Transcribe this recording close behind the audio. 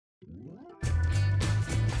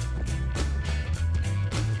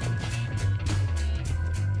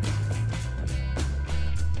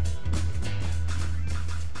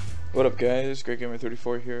What up guys,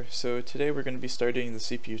 GreatGamer34 here. So today we're going to be starting the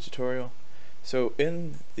CPU tutorial. So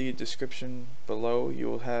in the description below you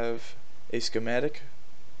will have a schematic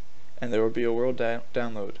and there will be a world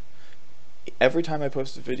download. Every time I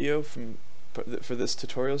post a video for this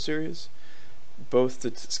tutorial series, both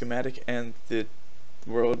the schematic and the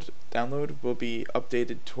world download will be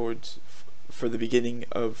updated for the beginning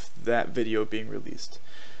of that video being released.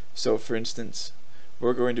 So for instance,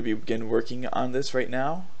 we're going to begin working on this right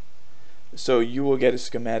now. So you will get a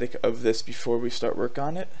schematic of this before we start work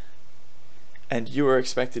on it, and you are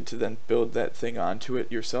expected to then build that thing onto it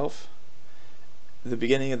yourself. The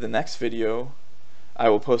beginning of the next video, I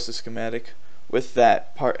will post a schematic with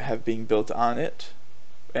that part have been built on it,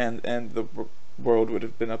 and the world would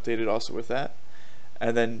have been updated also with that,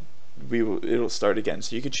 and then it'll start again.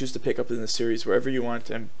 So you can choose to pick up in the series wherever you want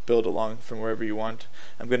and build along from wherever you want.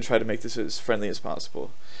 I'm going to try to make this as friendly as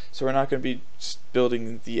possible. So we're not going to be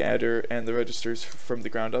building the adder and the registers from the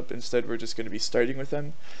ground up. Instead, we're just going to be starting with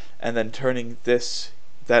them and then turning this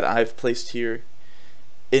that I've placed here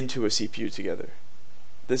into a CPU together.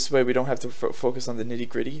 This way we don't have to focus on the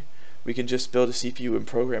nitty-gritty. We can just build a CPU and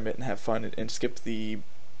program it and have fun and skip the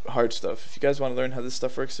hard stuff. If you guys want to learn how this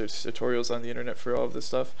stuff works, there's tutorials on the internet for all of this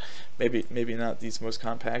stuff. Maybe not these most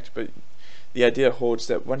compact, but the idea holds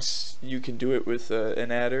that once you can do it with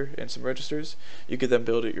an adder and some registers, you could then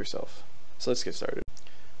build it yourself. So let's get started.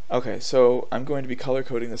 Okay, so I'm going to be color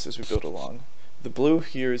coding this as we build along. The blue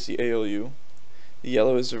here is the ALU, the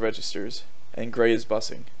yellow is the registers, and gray is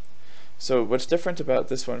busing. So what's different about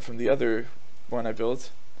this one from the other one I built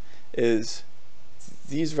is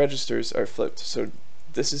these registers are flipped. So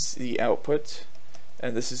this is the output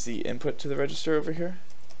and this is the input to the register over here,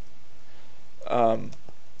 and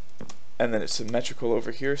then it's symmetrical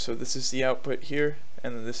over here. So this is the output here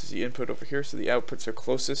and then this is the input over here. So the outputs are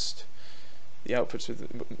closest, the outputs are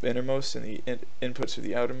the innermost and the inputs are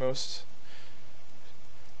the outermost.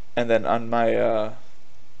 And then on my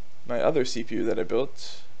my other CPU that I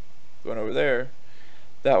built, the one over there,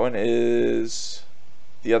 that one is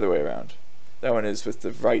the other way around. That one is with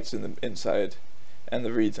the writes in the inside and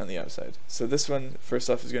the reads on the outside. So this one, first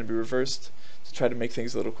off, is going to be reversed to try to make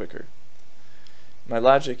things a little quicker. My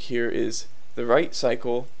logic here is the write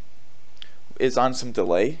cycle is on some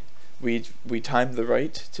delay. We time the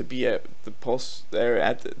write to be at the pulse there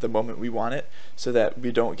at the moment we want it, so that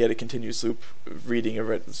we don't get a continuous loop reading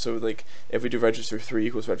so like if we do register 3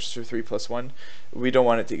 equals register 3 plus 1, we don't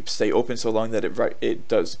want it to stay open so long that it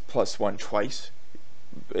does plus 1 twice.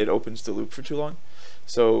 It opens the loop for too long.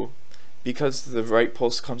 So because the write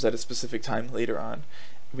pulse comes at a specific time later on,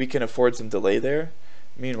 we can afford some delay there.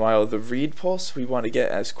 Meanwhile, the read pulse we want to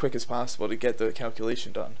get as quick as possible to get the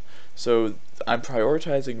calculation done. So I'm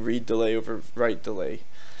prioritizing read delay over write delay,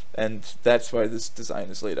 and that's why this design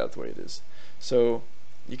is laid out the way it is. So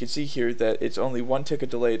you can see here that it's only 1 tick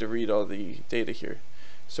of delay to read all the data here.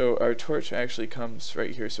 So our torch actually comes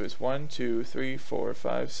right here. So it's 1, 2, 3, 4,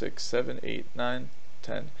 5, 6, 7, 8, 9,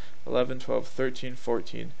 10, 11, 12, 13,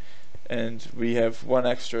 14. And we have 1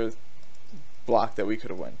 extra block that we could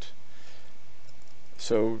have went.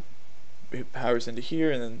 So it powers into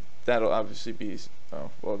here, and then that'll obviously be, oh,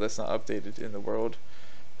 well, that's not updated in the world.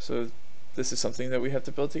 So this is something that we have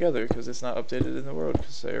to build together because it's not updated in the world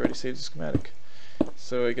because I already saved the schematic.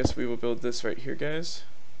 So I guess we will build this right here, guys,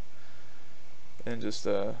 and just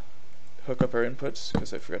hook up our inputs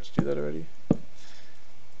because I forgot to do that already.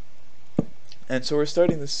 And so we're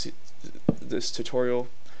starting this tutorial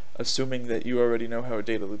assuming that you already know how a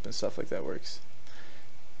data loop and stuff like that works.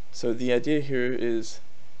 So the idea here is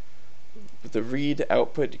the read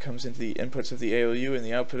output comes into the inputs of the ALU, and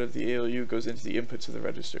the output of the ALU goes into the inputs of the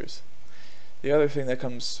registers. The other thing that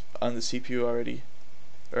comes on the CPU already,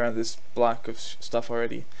 or on this block of stuff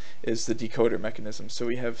already, is the decoder mechanism. So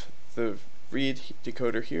we have the read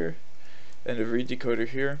decoder here, and a read decoder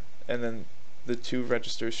here, and then the two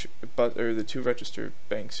registers, the two register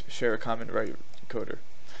banks share a common write decoder.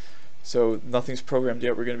 So nothing's programmed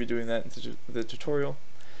yet. We're going to be doing that in the tutorial.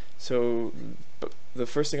 So the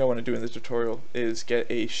first thing I want to do in the tutorial is get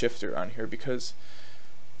a shifter on here, because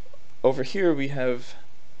over here we have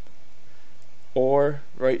OR,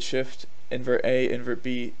 right shift, invert A, invert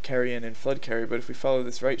B, carry in, and flood carry. But if we follow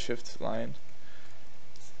this right shift line,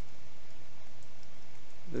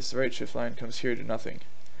 this right shift line comes here to nothing.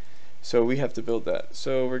 So we have to build that.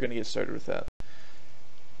 So we're going to get started with that.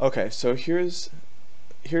 Okay, so here's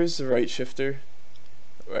the right shifter,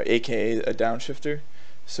 aka a downshifter.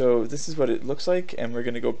 So this is what it looks like, and we're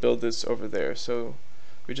going to go build this over there. So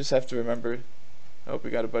we just have to remember, oh, we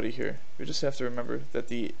got a buddy here. We just have to remember that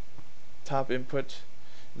the top input,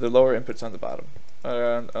 the lower input's on the bottom.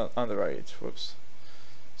 on the right. Whoops.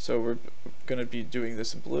 So we're gonna be doing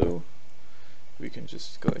this in blue. We can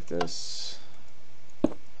just go like this.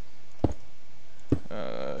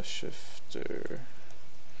 Shifter,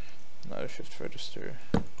 not a shift register.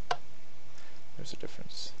 There's a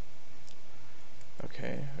difference.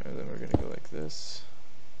 Okay, and then we're gonna go like this.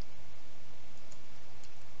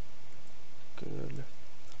 Good.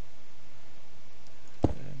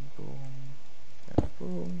 And boom. And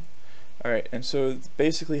boom. Alright, and so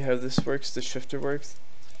basically how this works, the shifter works,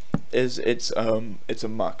 is it's a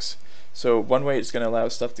mux. So one way it's going to allow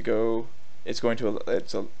stuff to go, it's going to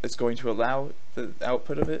allow the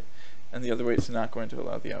output of it, and the other way it's not going to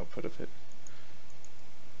allow the output of it.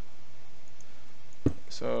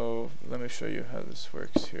 So let me show you how this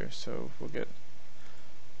works here. So we'll get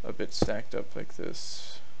a bit stacked up like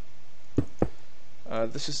this.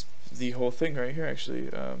 This is the whole thing right here actually.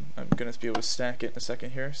 I'm going to be able to stack it in a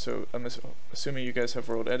second here. So I'm assuming you guys have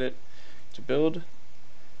world edit to build.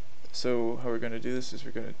 So how we're going to do this is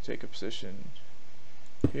we're going to take a position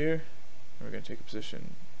here, and we're going to take a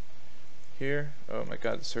position here. Oh my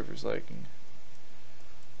god, the server's lagging.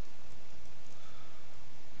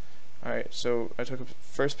 Alright, so I took a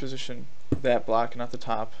first position, that block, not the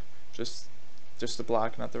top, just the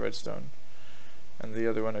block, not the redstone. And the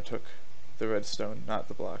other one I took the redstone, not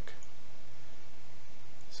the block.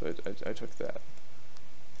 So I took that.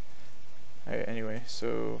 Alright, anyway,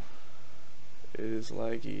 so it is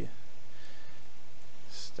laggy.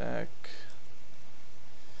 Stack.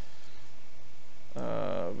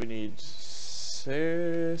 We need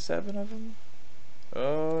 7 of them.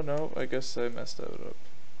 Oh no, I guess I messed that up.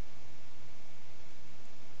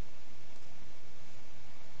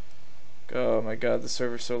 Oh my god, the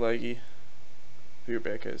server's so laggy. Be right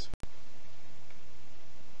back, guys.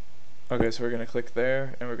 Okay, so we're gonna click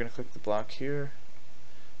there, and we're gonna click the block here.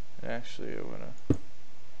 And actually, I wanna,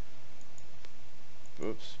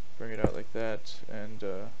 oops, bring it out like that, and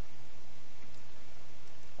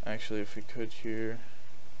actually, if we could here,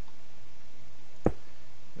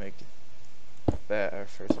 make that our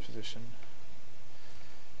first position.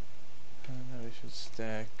 And now we should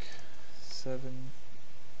stack 7.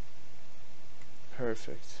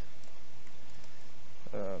 Perfect.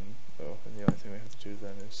 Oh, and the only thing we have to do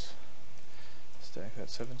then is stack that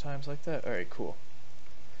 7 times like that. Alright, cool.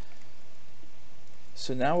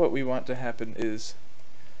 So now what we want to happen is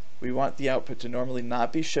we want the output to normally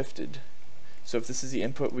not be shifted. So if this is the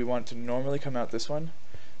input, we want to normally come out this one,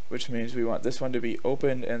 which means we want this one to be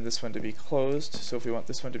open and this one to be closed. So if we want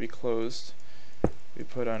this one to be closed, we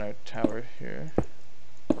put on our tower here.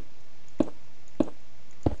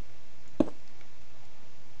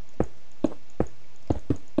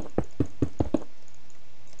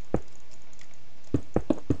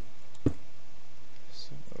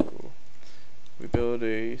 So we build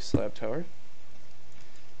a slab tower.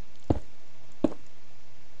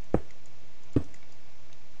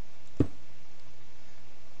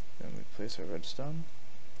 Place our redstone,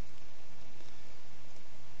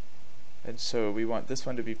 and so we want this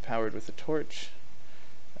one to be powered with a torch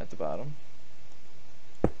at the bottom.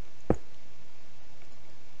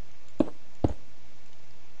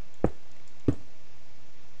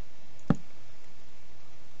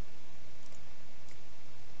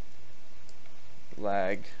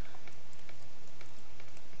 Lag.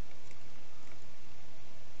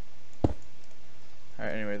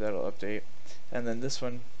 Alright, anyway, that'll update, and then this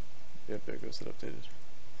one, yep, there goes it updated.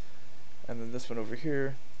 And then this one over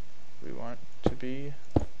here, we want to be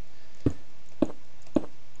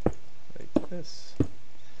like this.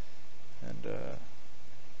 And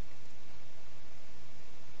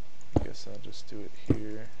I guess I'll just do it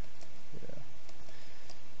here. Yeah.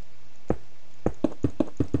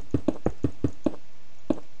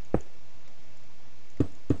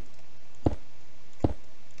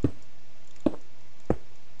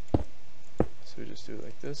 So we just do it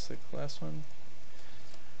like this, like the last one.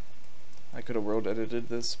 I could have world edited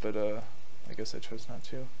this, but I guess I chose not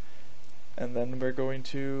to. And then we're going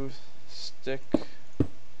to stick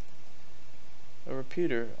a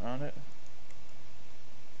repeater on it,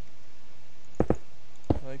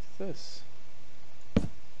 like this. And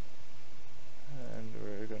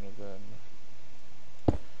we're gonna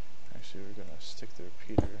then, actually we're gonna stick the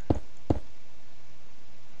repeater right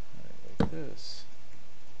like this.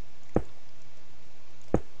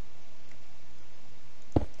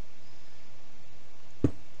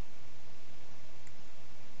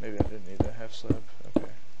 Maybe I didn't need a half slab.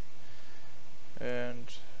 Okay. And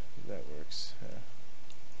that works. Yeah.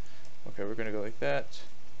 Okay, we're gonna go like that.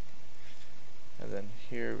 And then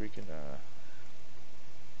here we can have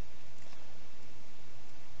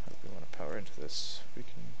we want to power into this, we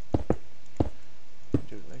can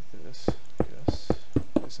do it like this, I guess.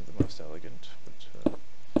 Isn't the most elegant, but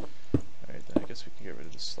alright, then I guess we can get rid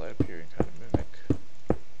of the slide up here and kind of mimic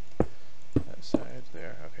that side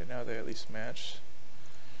there. Okay, now they at least match.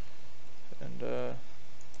 And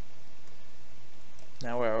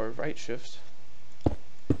now our right shift,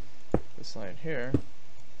 this line here,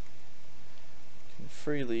 can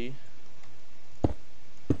freely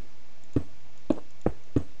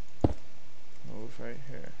move right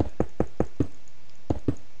here.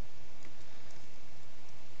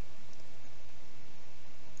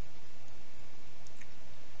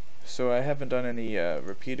 So I haven't done any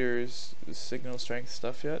repeaters, signal strength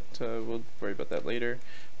stuff yet. We'll worry about that later.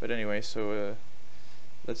 But anyway, so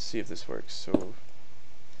let's see if this works. So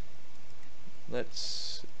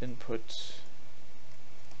let's input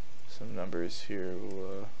some numbers here.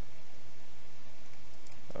 We'll,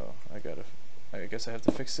 oh, I guess I have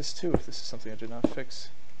to fix this too. If this is something I did not fix.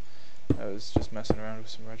 I was just messing around with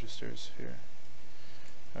some registers here.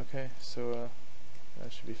 Okay, so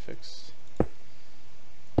that should be fixed.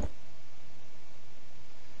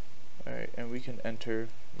 Alright, and we can enter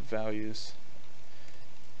values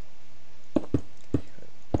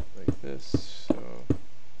like this. So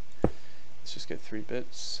let's just get 3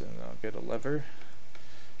 bits, and I'll get a lever.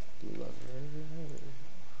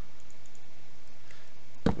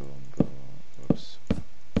 Boom, boom, whoops.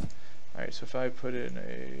 Alright, so if I put in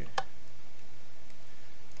a,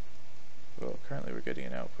 well, currently we're getting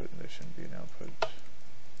an output, and there shouldn't be an output.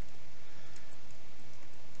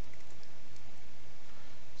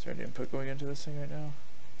 Is there any input going into this thing right now?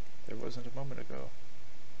 There wasn't a moment ago.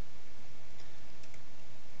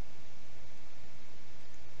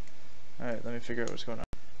 Alright, let me figure out what's going on.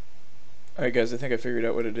 Alright guys, I think I figured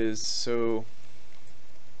out what it is. So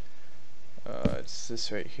it's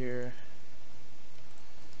this right here,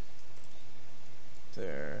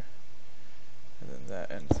 there, and then that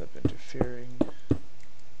ends up interfering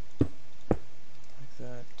like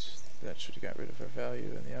that. That should have got rid of our value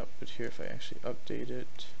in the output here if I actually update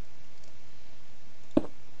it.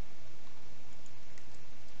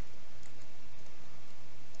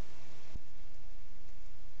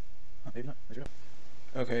 Maybe not.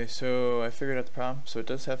 Okay, so I figured out the problem. So it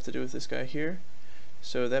does have to do with this guy here.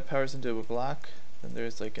 So that powers into a block, then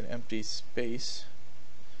there's like an empty space.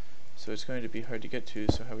 So it's going to be hard to get to,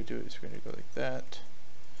 so how we do it is we're going to go like that.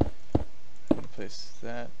 I'm going to place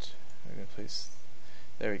that. I'm going to place,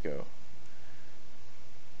 there we go.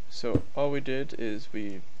 So all we did is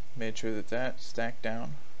we made sure that that stacked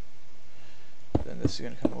down. Then this is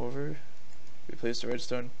going to come over. We placed the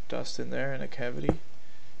redstone dust in there in a cavity.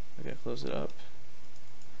 We're going to close it up.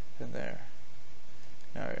 And there.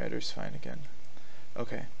 Now our editor's fine again.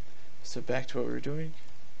 Okay, so back to what we were doing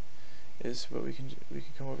is what we can do. We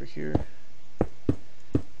can come over here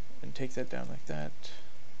and take that down like that.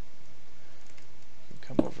 We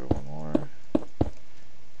can come over one more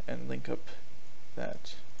and link up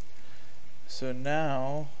that. So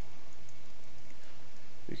now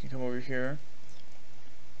we can come over here,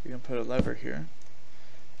 we can put a lever here,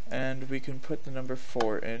 and we can put the number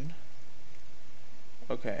 4 in.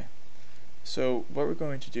 Okay, so what we're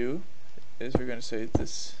going to do is we're going to say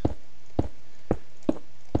this,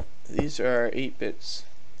 these are our 8 bits.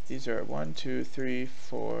 These are 1, 2, 3,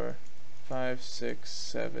 4, 5, 6,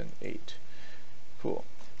 7, 8. Cool.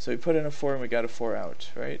 So we put in a 4 and we got a 4 out,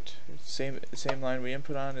 right? Same line we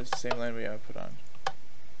input on is the same line we output on.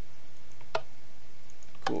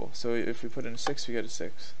 Cool. So if we put in a 6, we get a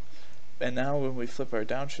 6. And now when we flip our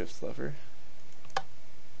downshift lever,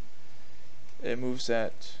 it moves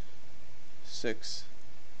that 6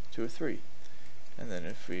 to a 3. And then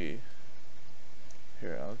if we,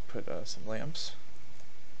 here I'll put some lamps.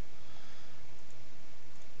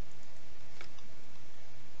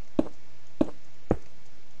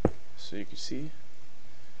 So you can see.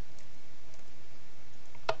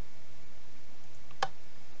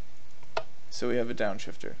 So we have a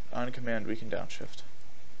downshifter. On command we can downshift.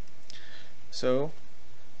 So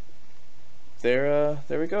there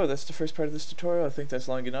we go. That's the first part of this tutorial. I think that's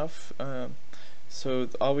long enough. So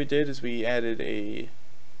all we did is we added a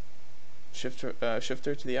shifter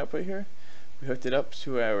to the output here. We hooked it up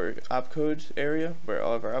to our opcode area where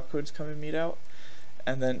all of our opcodes come and meet out.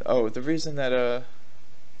 And then, oh, the reason that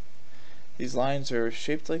these lines are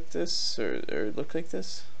shaped like this or look like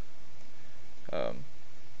this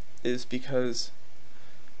is because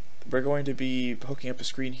we're going to be hooking up a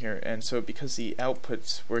screen here, and so because the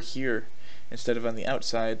outputs were here instead of on the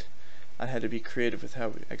outside, I had to be creative with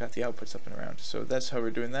how I got the outputs up and around. So that's how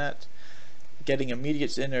we're doing that. Getting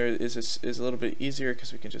immediates in there is a little bit easier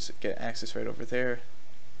because we can just get access right over there.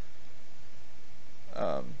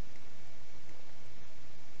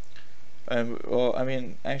 Well, I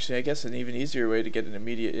mean, actually, I guess an even easier way to get an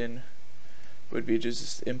immediate in would be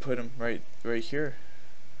just input them right here,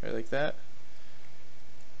 right like that.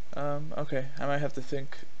 Okay, I might have to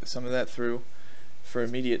think some of that through for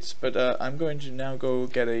immediates, but I'm going to now go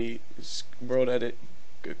get a world edit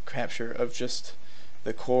capture of just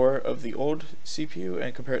the core of the old CPU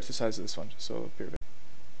and compare it to the size of this one. So I'll be right back.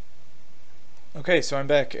 Okay, so I'm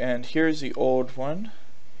back, and here's the old one.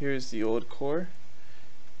 Here's the old core.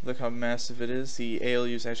 Look how massive it is. The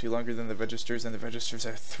ALU is actually longer than the registers, and the registers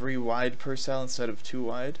are 3 wide per cell instead of 2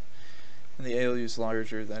 wide. And the ALU is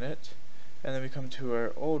larger than it. And then we come to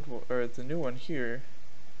our the new one here,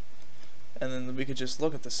 and then we could just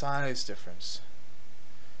look at the size difference.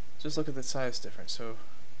 Just look at the size difference. So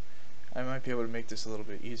I might be able to make this a little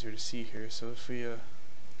bit easier to see here. So if we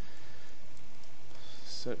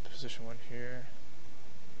set position 1 here.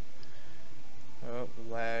 Oh,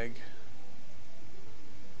 lag.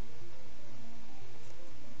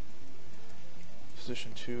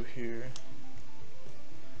 Position 2 here.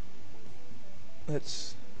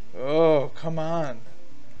 Oh, come on.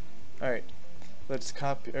 Alright. Let's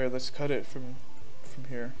cut it from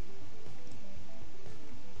here.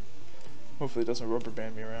 Hopefully it doesn't rubber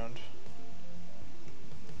band me around.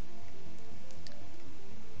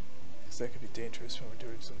 Because that could be dangerous when we're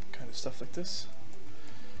doing some kind of stuff like this.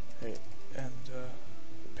 Right, and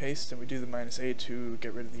paste, and we do the -A to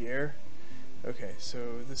get rid of the air. Okay,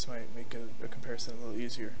 so this might make a comparison a little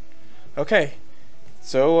easier. Okay,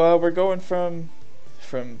 so we're going from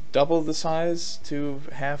double the size to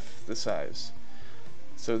half the size.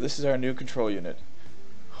 So this is our new control unit.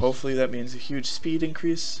 Hopefully that means a huge speed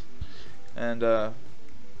increase. And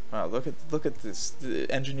wow, look at this,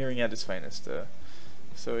 the engineering at its finest.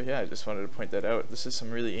 So yeah, I just wanted to point that out. This is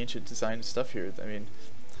some really ancient design stuff here. I mean,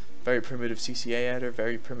 very primitive CCA adder,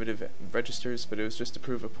 very primitive registers, but it was just to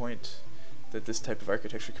prove a point that this type of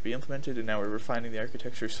architecture could be implemented, and now we're refining the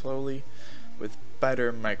architecture slowly with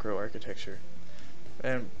better microarchitecture.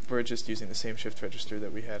 And we're just using the same shift register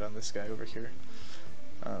that we had on this guy over here.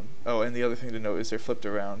 Oh, and the other thing to note is they're flipped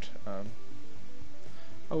around.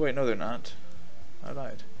 Oh wait, no they're not. I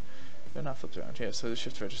lied. They're not flipped around. Yeah, so the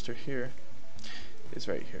shift register here is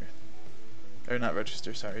right here. Or not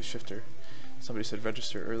register, sorry, shifter. Somebody said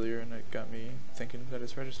register earlier and it got me thinking that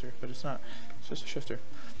it's register, but it's not. It's just a shifter.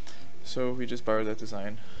 So we just borrowed that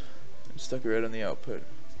design and stuck it right on the output.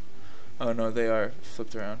 Oh no, they are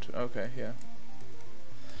flipped around. Okay, yeah.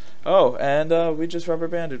 Oh, and we just rubber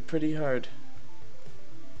banded pretty hard.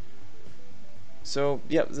 So,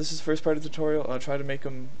 yeah, this is the first part of the tutorial. I'll try to make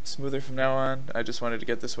them smoother from now on. I just wanted to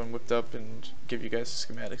get this one whipped up and give you guys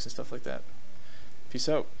the schematics and stuff like that. Peace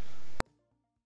out.